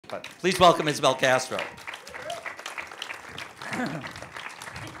But please welcome Isabel Castro.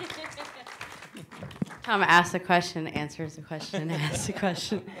 Tom asks a question, answers a question, asks a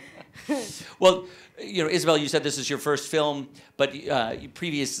question. Well, you know, Isabel, you said this is your first film, but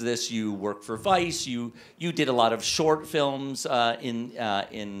previous to this, you worked for Vice. You did a lot of short films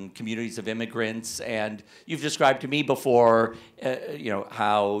in communities of immigrants, and you've described to me before, you know,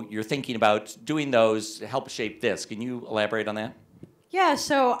 how you're thinking about doing those to help shape this. Can you elaborate on that? Yeah,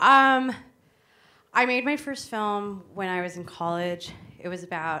 so I made my first film when I was in college. It was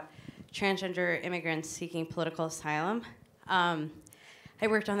about transgender immigrants seeking political asylum. I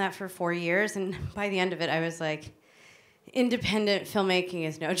worked on that for 4 years, and by the end of it, I was like, independent filmmaking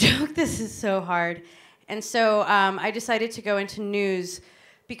is no joke. This is so hard. And so I decided to go into news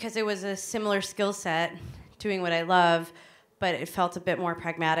because it was a similar skill set, doing what I love, but it felt a bit more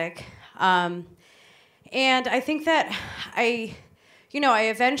pragmatic. And I think that I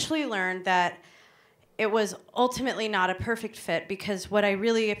eventually learned that it was ultimately not a perfect fit, because what I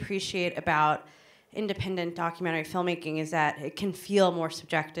really appreciate about independent documentary filmmaking is that it can feel more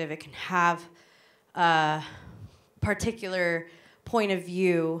subjective. It can have a particular point of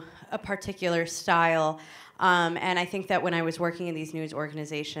view, a particular style. And I think that when I was working in these news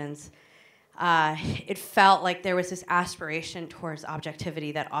organizations, it felt like there was this aspiration towards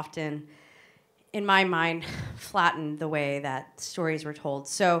objectivity that often, in my mind, flattened the way that stories were told.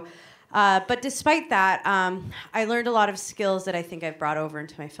 So, but despite that, I learned a lot of skills that I think I've brought over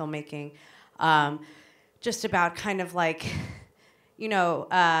into my filmmaking. Just about kind of like, you know,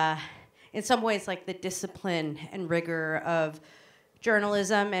 in some ways like the discipline and rigor of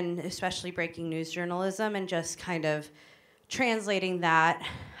journalism, and especially breaking news journalism, and just kind of translating that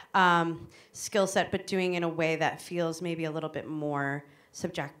skill set, but doing it in a way that feels maybe a little bit more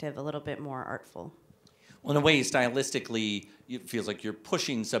subjective, a little bit more artful. Well, in a way, stylistically, it feels like you're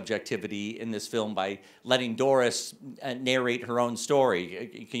pushing subjectivity in this film by letting Doris narrate her own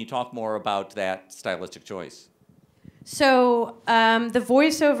story. Can you talk more about that stylistic choice? So the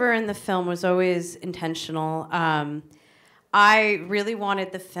voiceover in the film was always intentional. I really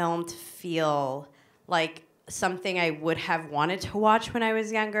wanted the film to feel like something I would have wanted to watch when I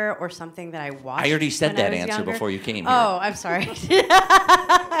was younger, or something that I watched. I already said that answer younger. before you came here. Oh, I'm sorry.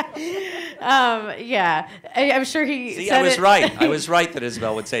 Yeah, I'm sure he See, said I was it. right. I was right that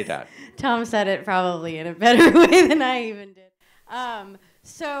Isabel would say that. Tom said it probably in a better way than I even did.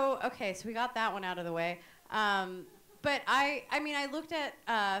 So we got that one out of the way. But I mean, I looked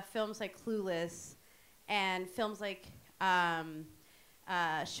at films like Clueless and films like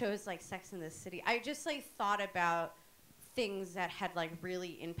shows like Sex and the City. I just like thought about things that had like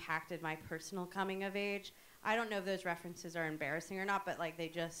really impacted my personal coming of age. I don't know if those references are embarrassing or not, but like they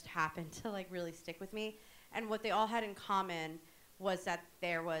just happened to like really stick with me. And what they all had in common was that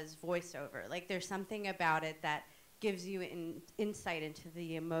there was voiceover. Like there's something about it that gives you an insight into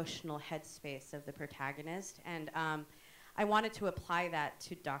the emotional headspace of the protagonist. And I wanted to apply that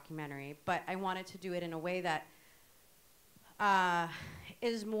to documentary, but I wanted to do it in a way that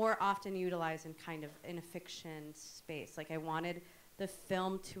is more often utilized in a fiction space. Like I wanted the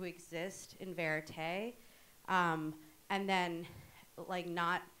film to exist in verite, and then like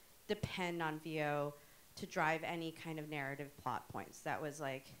not depend on VO to drive any kind of narrative plot points. That was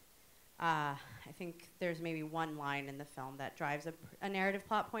like, I think there's maybe one line in the film that drives a narrative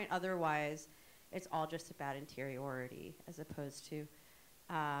plot point. Otherwise, it's all just about interiority as opposed to,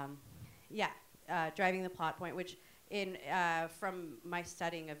 driving the plot point, which from my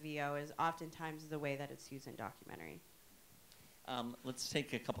studying of VO is oftentimes the way that it's used in documentary. Let's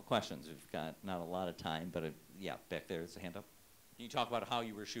take a couple questions. We've got not a lot of time, but yeah, back there's a hand up. Can you talk about how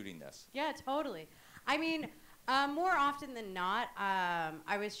you were shooting this? Yeah, totally. I mean, more often than not,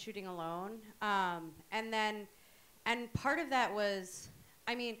 I was shooting alone. And part of that was,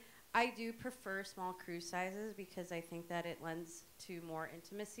 I mean, I do prefer small crew sizes because I think that it lends to more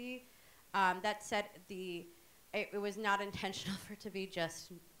intimacy. That said, it was not intentional for it to be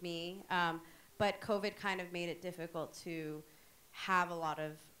just me, but COVID kind of made it difficult to have a lot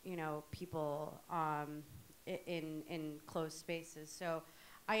of, you know, people in closed spaces. So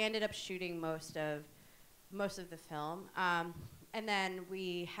I ended up shooting most of the film, and then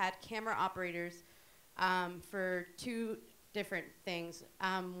we had camera operators for two different things.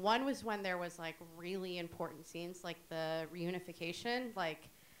 One was when there was like really important scenes, like the reunification. Like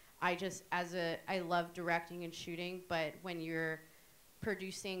I love directing and shooting, but when you're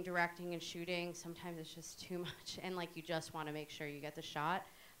producing, directing, and shooting, sometimes it's just too much, and like you just want to make sure you get the shot.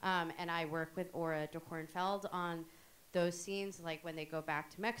 And I work with Ora de Kornfeld on those scenes, like when they go back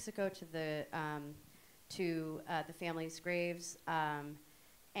to Mexico to the family's graves, and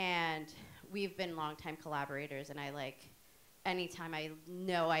and we've been longtime collaborators, and I like, anytime I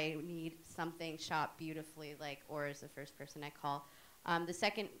know I need something shot beautifully, like, Or is the first person I call. The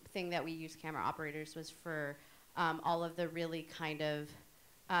second thing that we used camera operators was for all of the really kind of,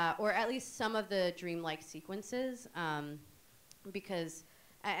 or at least some of the dreamlike sequences, because,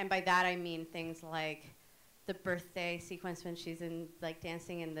 and by that I mean things like the birthday sequence when she's in, like,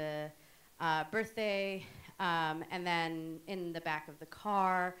 dancing in the birthday, and then in the back of the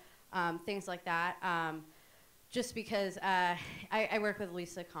car, things like that. Just because I work with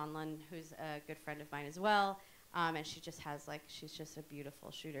Lisa Conlon, who's a good friend of mine as well, and she just has, like, she's just a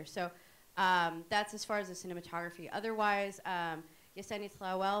beautiful shooter. So that's as far as the cinematography. Otherwise, Yesenia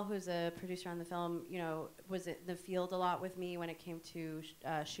Tlawell, who's a producer on the film, you know, was in the field a lot with me when it came to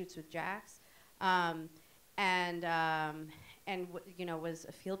shoots with Jacks, and you know, was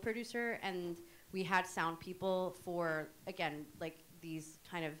a field producer, and we had sound people for, again, like, these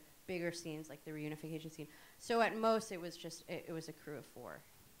kind of bigger scenes, like the reunification scene. So at most, it was just, it was a crew of 4.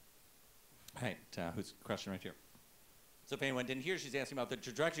 All right, who's question right here? So if anyone didn't hear, she's asking about the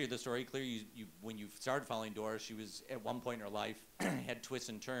trajectory of the story. Clearly, when you started following Doris, she was at one point in her life, had twists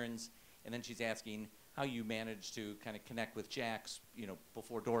and turns, and then she's asking how you managed to kind of connect with Jacks, you know,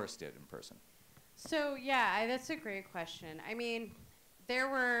 before Doris did in person. So yeah, that's a great question. I mean, there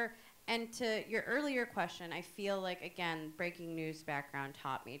were, and to your earlier question, I feel like, again, breaking news background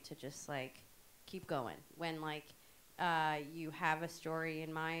taught me to just, like, keep going. When, like, you have a story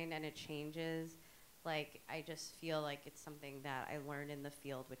in mind and it changes, like, I just feel like it's something that I learned in the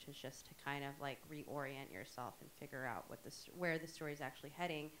field, which is just to kind of, like, reorient yourself and figure out what where the story is actually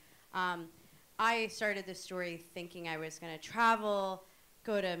heading. I started this story thinking I was going to travel,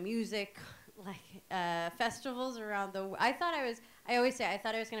 go to music, like, festivals around the. I always say I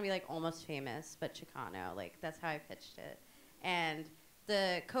thought I was going to be, like, Almost Famous, but Chicano. Like, that's how I pitched it, and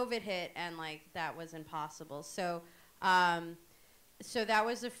the COVID hit, and, like, that was impossible. So. So that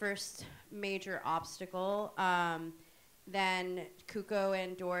was the first major obstacle. Then Cuco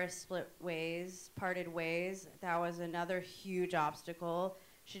and Doris parted ways. That was another huge obstacle.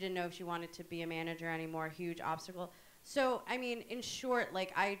 She didn't know if she wanted to be a manager anymore, huge obstacle. So, I mean, in short,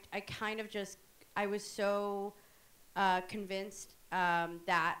 like, I kind of just, I was so convinced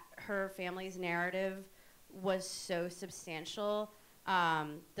that her family's narrative was so substantial,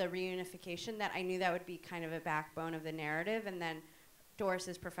 the reunification, that I knew that would be kind of a backbone of the narrative. And then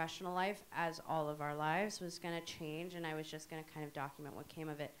Doris's professional life, as all of our lives, was going to change, and I was just going to kind of document what came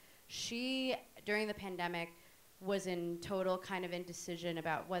of it. She, during the pandemic, was in total kind of indecision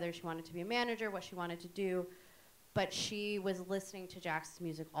about whether she wanted to be a manager, what she wanted to do, but she was listening to Jack's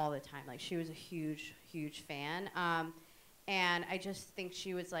music all the time. Like, she was a huge, huge fan. And I just think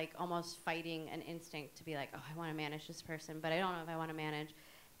she was, like, almost fighting an instinct to be like, oh, I want to manage this person, but I don't know if I want to manage.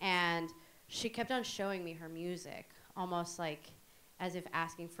 And she kept on showing me her music, almost like as if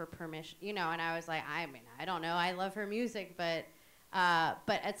asking for permission, you know, and I was like, I mean, I don't know, I love her music, but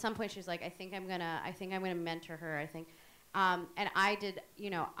at some point she was like, I think I'm gonna mentor her, I think. And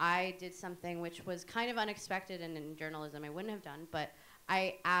I did something which was kind of unexpected, and in journalism I wouldn't have done, but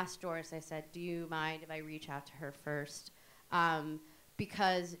I asked Doris, I said, do you mind if I reach out to her first?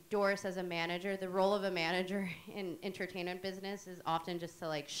 Because Doris, as a manager, the role of a manager in entertainment business is often just to,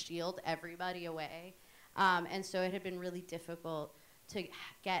 like, shield everybody away. And so it had been really difficult to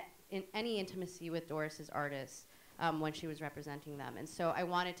get in any intimacy with Doris's artists when she was representing them. And so I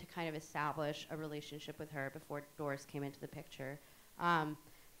wanted to kind of establish a relationship with her before Doris came into the picture. And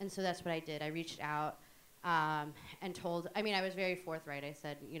so that's what I did. I reached out and told, I mean, I was very forthright. I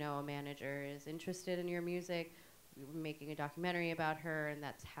said, you know, a manager is interested in your music. We were making a documentary about her, and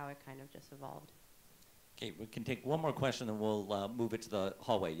that's how it kind of just evolved. Okay, we can take one more question, and we'll move it to the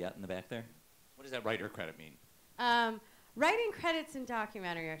hallway. Yeah, in the back there. What does that writer credit mean? Writing credits in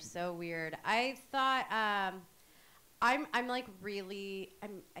documentary are so weird. I thought I'm like really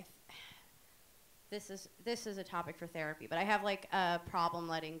this is a topic for therapy, but I have, like, a problem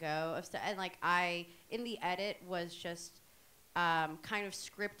letting go of stuff, and, like, I in the edit was just kind of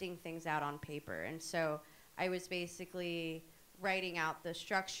scripting things out on paper, and so I was basically writing out the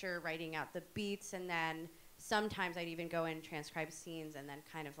structure, writing out the beats, and then sometimes I'd even go in and transcribe scenes and then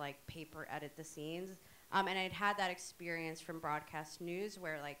kind of, like, paper edit the scenes. And I'd had that experience from broadcast news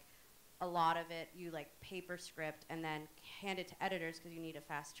where, like, a lot of it you, like, paper script and then hand it to editors because you need a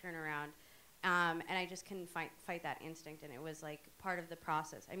fast turnaround. And I just couldn't fight that instinct, and it was, like, part of the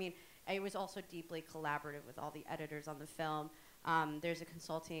process. I mean, I was also deeply collaborative with all the editors on the film. There's a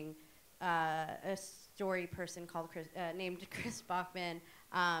consulting, a story person called named Chris Bachman,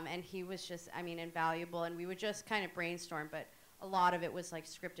 and he was just, I mean, invaluable, and we would just kind of brainstorm, but a lot of it was like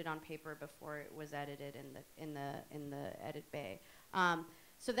scripted on paper before it was edited in the edit bay.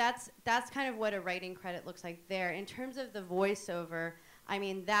 So that's kind of what a writing credit looks like there. In terms of the voiceover, I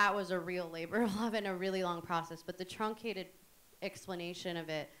mean, that was a real labor of love and a really long process. But the truncated explanation of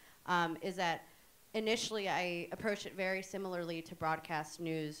it is that initially I approached it very similarly to broadcast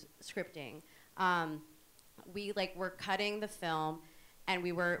news scripting. We were cutting the film, and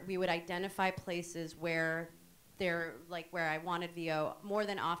we would identify places where where I wanted VO more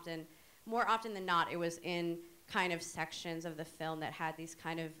often than not, it was in kind of sections of the film that had these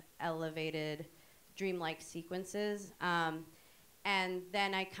kind of elevated, dreamlike sequences. And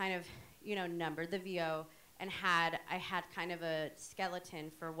then I kind of, numbered the VO and I had kind of a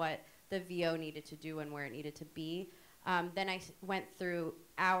skeleton for what the VO needed to do and where it needed to be. Then I went through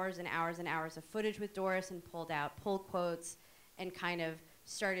hours and hours and hours of footage with Doris and pulled out pull quotes and kind of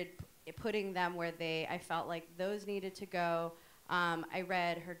started putting them where I felt like those needed to go. I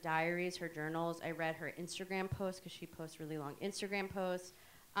read her diaries, her journals. I read her Instagram posts because she posts really long Instagram posts.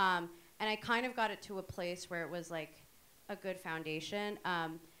 And I kind of got it to a place where it was like a good foundation.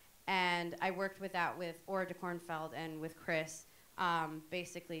 And I worked with Ora DeKornfeld and with Chris,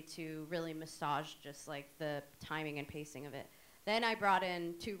 basically to really massage just like the timing and pacing of it. Then I brought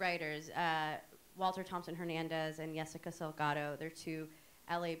in 2 writers, Walter Thompson Hernandez and Jessica Salgado. They're 2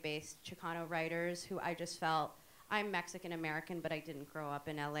 LA-based Chicano writers who I just felt, I'm Mexican-American, but I didn't grow up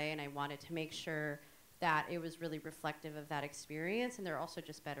in LA, and I wanted to make sure that it was really reflective of that experience, and they're also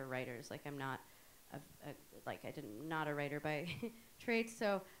just better writers. Like, I'm not not a writer by trade,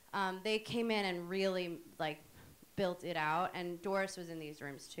 so they came in and really, built it out, and Doris was in these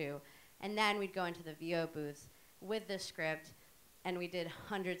rooms, too. And then we'd go into the VO booths with the script, and we did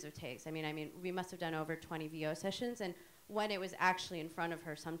hundreds of takes. I mean, we must have done over 20 VO sessions, and when it was actually in front of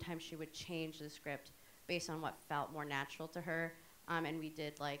her, sometimes she would change the script based on what felt more natural to her. And we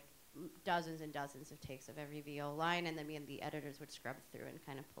did dozens and dozens of takes of every VO line, and then me and the editors would scrub through and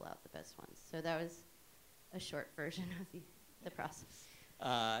kind of pull out the best ones. So that was a short version of the process.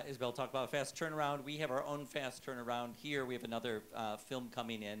 Isabel, talk about fast turnaround. We have our own fast turnaround here. We have another film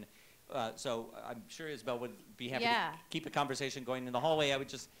coming in. So I'm sure Isabel would be happy to keep a conversation going in the hallway. I would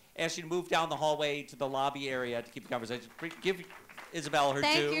just ask you to move down the hallway to the lobby area to keep the conversation. Give Isabel her due.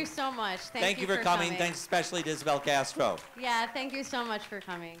 Thank you so much. Thank you for coming. Thanks especially to Isabel Castro. Yeah, thank you so much for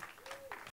coming.